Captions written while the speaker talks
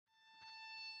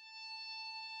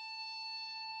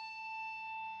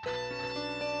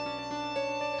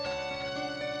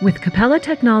With Capella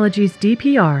Technologies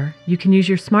DPR, you can use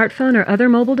your smartphone or other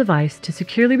mobile device to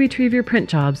securely retrieve your print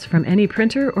jobs from any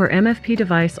printer or MFP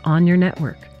device on your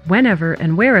network, whenever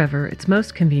and wherever it's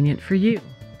most convenient for you.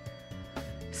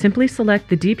 Simply select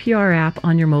the DPR app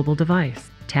on your mobile device.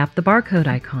 Tap the barcode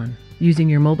icon. Using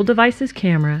your mobile device's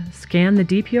camera, scan the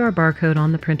DPR barcode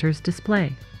on the printer's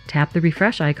display. Tap the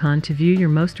refresh icon to view your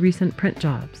most recent print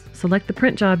jobs. Select the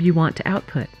print job you want to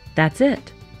output. That's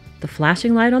it! The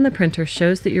flashing light on the printer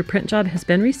shows that your print job has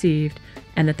been received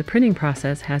and that the printing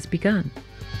process has begun.